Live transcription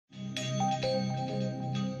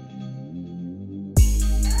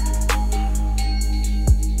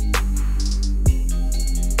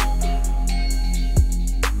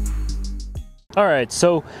All right,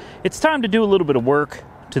 so it's time to do a little bit of work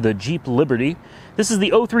to the Jeep Liberty. This is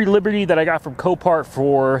the 03 Liberty that I got from Copart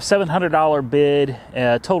for $700 bid.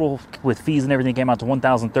 Total with fees and everything came out to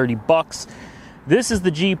 $1,030. This is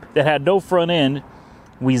the Jeep that had no front end.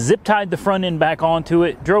 We zip tied the front end back onto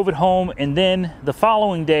it, drove it home, and then the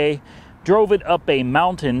following day drove it up a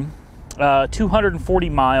mountain, 240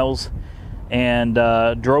 miles, and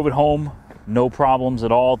drove it home. No problems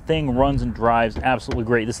at all. Thing runs and drives absolutely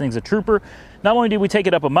great. This thing's a trooper. Not only did we take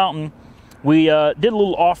it up a mountain, we did a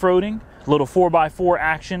little off-roading, a little 4x4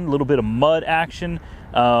 action, a little bit of mud action.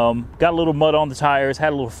 Got a little mud on the tires, had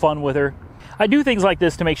a little fun with her. I do things like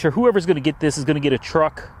this to make sure whoever's going to get this is going to get a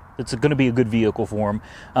truck that's going to be a good vehicle for them.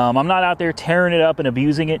 I'm not out there tearing it up and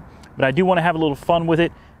abusing it, but I do want to have a little fun with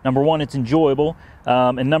it. Number one, it's enjoyable.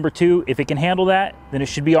 And number two, if it can handle that, then it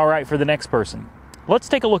should be all right for the next person. Let's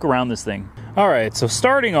take a look around this thing. All right, so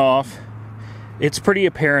starting off, it's pretty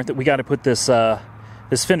apparent that we got to put this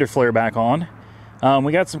this fender flare back on.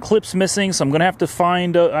 We got some clips missing, so I'm gonna have to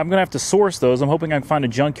find. I'm gonna have to source those. I'm hoping I can find a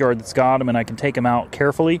junkyard that's got them and I can take them out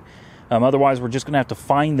carefully. Otherwise, we're just gonna have to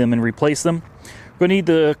find them and replace them. We're gonna need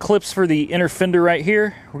the clips for the inner fender right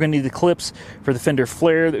here. We're gonna need the clips for the fender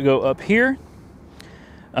flare that go up here.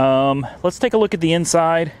 Let's take a look at the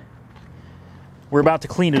inside. We're about to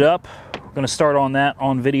clean it up. We're going to start on that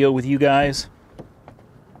on video with you guys.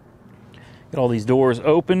 Get all these doors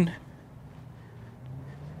open.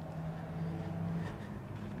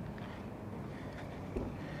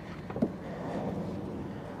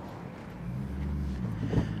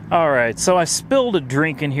 All right, so I spilled a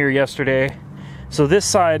drink in here yesterday. So this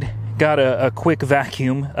side got a quick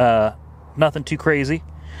vacuum. Nothing too crazy.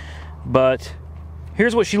 But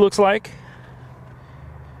here's what she looks like.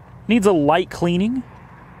 Needs a light cleaning.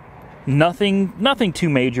 Nothing too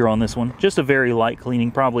major on this one. Just a very light cleaning.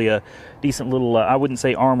 Probably a decent little, I wouldn't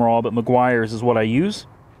say Armor All, but Meguiar's is what I use.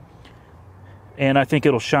 And I think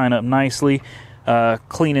it'll shine up nicely.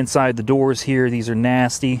 Clean inside the doors here. These are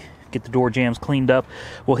nasty. Get the door jambs cleaned up.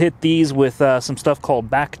 We'll hit these with some stuff called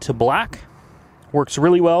Back to Black. Works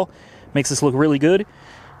really well. Makes this look really good.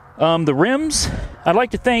 The rims, I'd like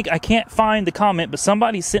to thank, I can't find the comment, but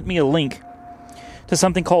somebody sent me a link to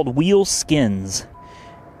something called Wheel Skins.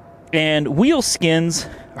 And wheel skins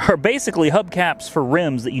are basically hubcaps for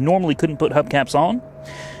rims that you normally couldn't put hubcaps on,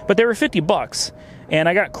 but they were $50, and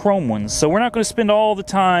I got chrome ones. So we're not going to spend all the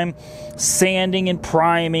time sanding and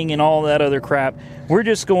priming and all that other crap. We're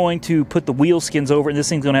just going to put the wheel skins over, and this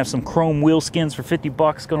thing's going to have some chrome wheel skins for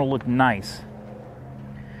 $50. Going to look nice.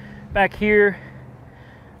 Back here,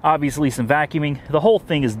 obviously some vacuuming. The whole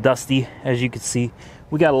thing is dusty, as you can see.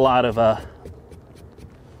 We got a lot of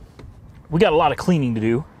cleaning to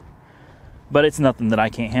do. But it's nothing that I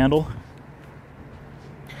can't handle.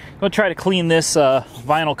 I'm going to try to clean this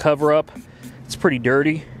vinyl cover up. It's pretty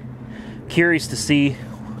dirty. Curious to see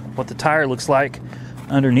what the tire looks like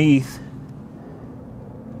underneath.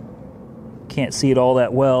 Can't see it all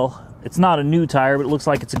that well. It's not a new tire, but it looks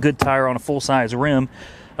like it's a good tire on a full-size rim.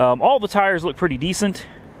 All the tires look pretty decent.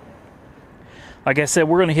 Like I said,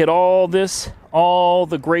 we're going to hit all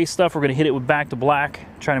the gray stuff. We're going to hit it with Back to Black,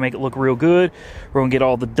 trying to make it look real good. We're going to get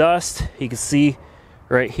all the dust. You can see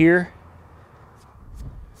right here.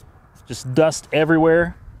 Just dust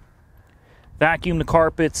everywhere. Vacuum the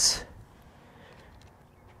carpets.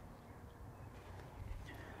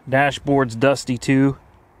 Dashboard's dusty too.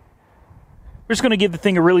 We're just going to give the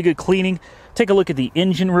thing a really good cleaning. Take a look at the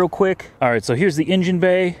engine real quick. All right, so here's the engine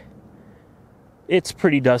bay. It's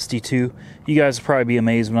pretty dusty too. You guys will probably be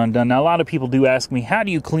amazed when I'm done. Now, a lot of people do ask me, how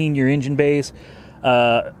do you clean your engine bays?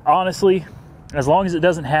 Honestly, as long as it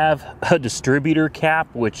doesn't have a distributor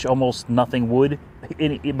cap, which almost nothing would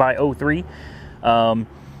by 03,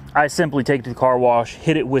 I simply take it to the car wash,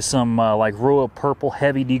 hit it with some like Royal Purple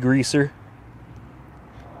heavy degreaser,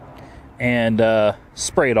 and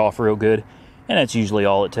spray it off real good. And that's usually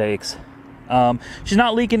all it takes. She's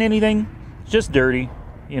not leaking anything, it's just dirty,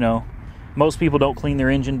 you know. Most people don't clean their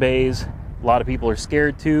engine bays. A lot of people are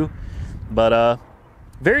scared to. But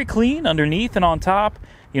very clean underneath and on top.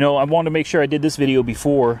 You know, I wanted to make sure I did this video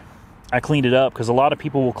before I cleaned it up, because a lot of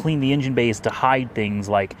people will clean the engine bays to hide things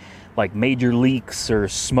like major leaks or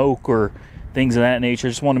smoke or things of that nature.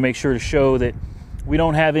 Just want to make sure to show that we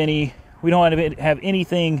don't have anything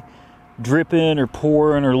dripping or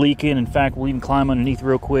pouring or leaking. In fact, we'll even climb underneath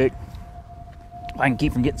real quick. I can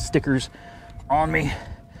keep from getting stickers on me.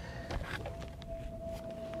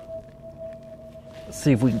 Let's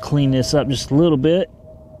see if we can clean this up just a little bit.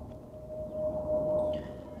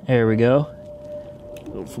 There we go.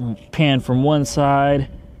 Pan from one side,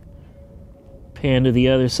 pan to the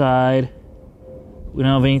other side. We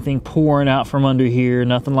don't have anything pouring out from under here,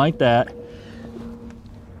 nothing like that.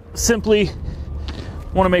 Simply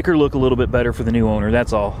want to make her look a little bit better for the new owner,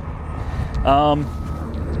 that's all.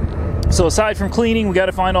 So aside from cleaning, we got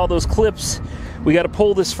to find all those clips. We got to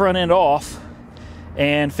pull this front end off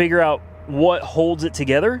and figure out what holds it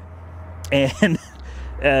together. And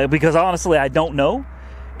because honestly, I don't know.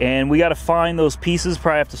 And we got to find those pieces.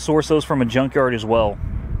 Probably have to source those from a junkyard as well.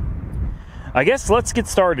 I guess let's get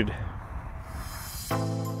started.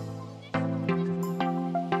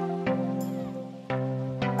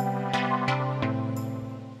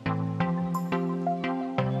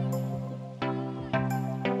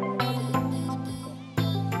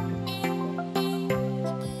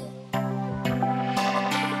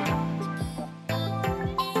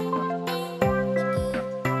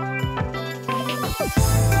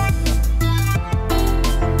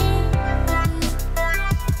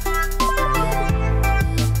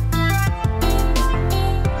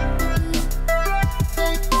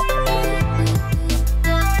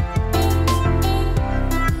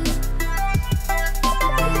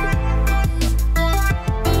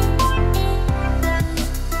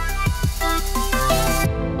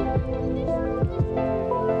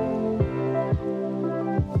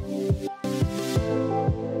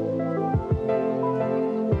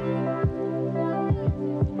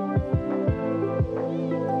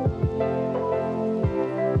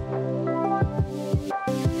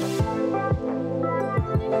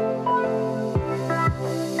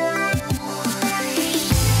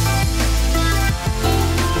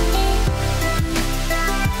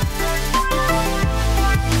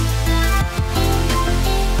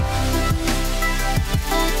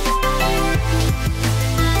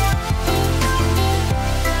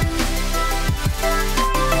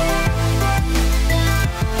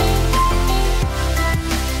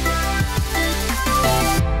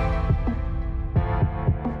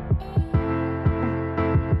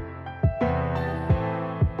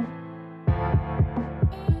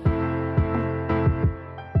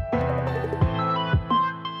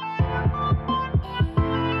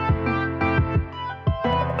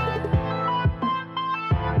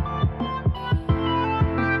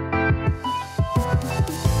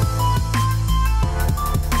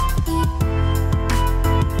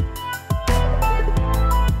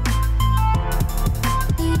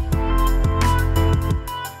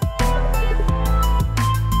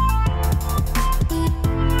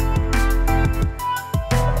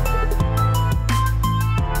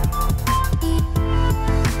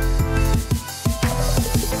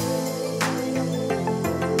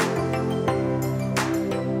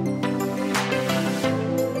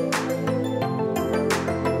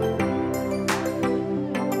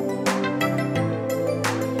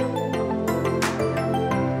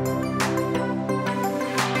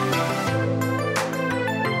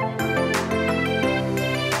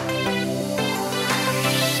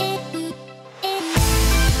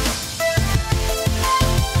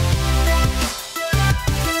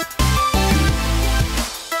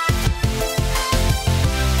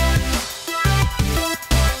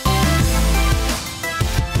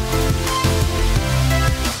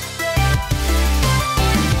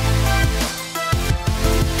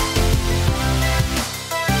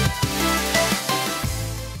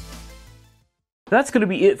 That's going to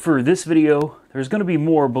be it for this video. There's going to be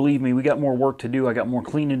more, believe me. We got more work to do. I got more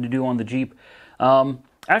cleaning to do on the Jeep.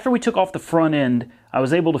 After we took off the front end, I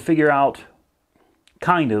was able to figure out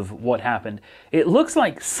kind of what happened. It looks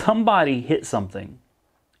like somebody hit something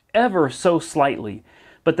ever so slightly,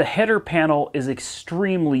 but the header panel is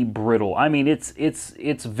extremely brittle. I mean, it's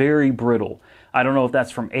very brittle. I don't know if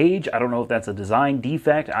that's from age. I don't know if that's a design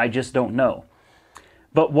defect. I just don't know.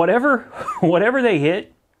 But whatever they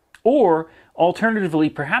hit, or alternatively,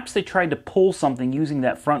 perhaps they tried to pull something using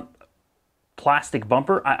that front plastic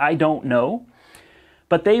bumper. I don't know.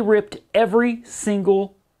 But they ripped every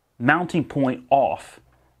single mounting point off.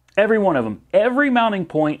 Every one of them. Every mounting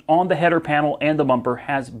point on the header panel and the bumper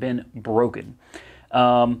has been broken.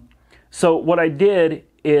 So what I did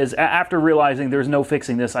is, after realizing there's no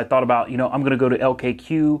fixing this, I thought about, I'm going to go to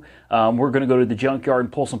LKQ. We're going to go to the junkyard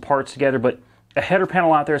and pull some parts together. But a header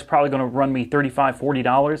panel out there is probably going to run me $35,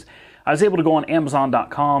 $40. I was able to go on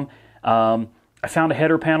Amazon.com. I found a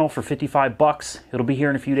header panel for $55. It'll be here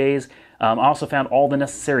in a few days. I also found all the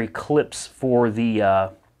necessary clips for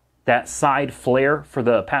the that side flare for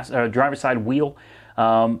the driver's side wheel.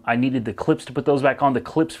 I needed the clips to put those back on, the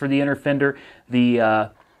clips for the inner fender, the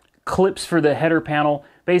clips for the header panel.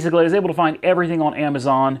 Basically, I was able to find everything on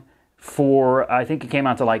Amazon for, I think it came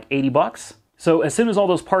out to like $80. So as soon as all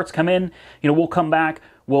those parts come in, we'll come back,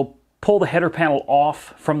 we'll pull the header panel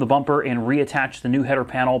off from the bumper and reattach the new header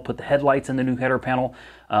panel, put the headlights in the new header panel.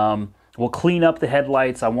 We'll clean up the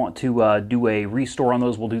headlights. I want to do a restore on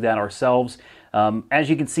those. We'll do that ourselves. As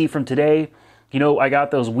you can see from today, you know, I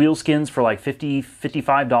got those wheel skins for like $50,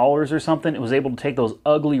 $55 or something. It was able to take those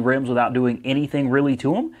ugly rims without doing anything really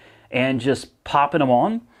to them and just popping them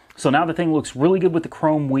on. So now the thing looks really good with the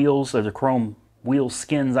chrome wheels, or the chrome wheel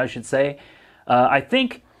skins, I should say. I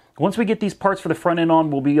think once we get these parts for the front end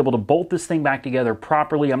on, we'll be able to bolt this thing back together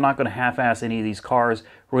properly. I'm not going to half-ass any of these cars.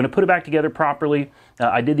 We're going to put it back together properly.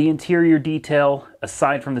 I did the interior detail.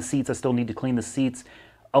 Aside from the seats, I still need to clean the seats.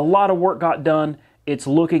 A lot of work got done. It's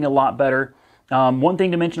looking a lot better. One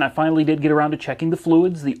thing to mention, I finally did get around to checking the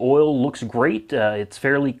fluids. The oil looks great. It's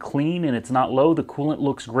fairly clean and it's not low. The coolant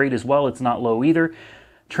looks great as well. It's not low either.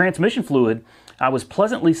 Transmission fluid, I was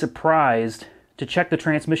pleasantly surprised to check the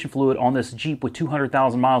transmission fluid on this Jeep with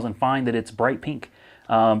 200,000 miles and find that it's bright pink.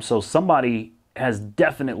 So somebody has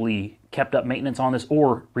definitely kept up maintenance on this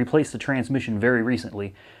or replaced the transmission very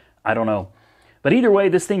recently. I don't know. But either way,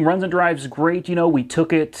 this thing runs and drives great. You know, we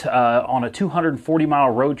took it on a 240-mile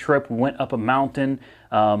road trip. We went up a mountain,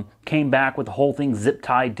 came back with the whole thing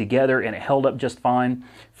zip-tied together, and it held up just fine.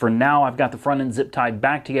 For now, I've got the front end zip-tied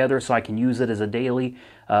back together so I can use it as a daily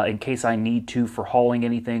in case I need to for hauling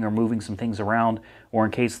anything or moving some things around, or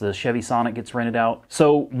in case the Chevy Sonic gets rented out.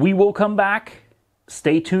 So we will come back.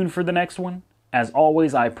 Stay tuned for the next one. As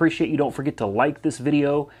always, I appreciate you. Don't forget to like this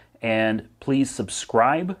video, and please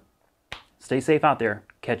subscribe. Stay safe out there.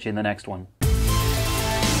 Catch you in the next one.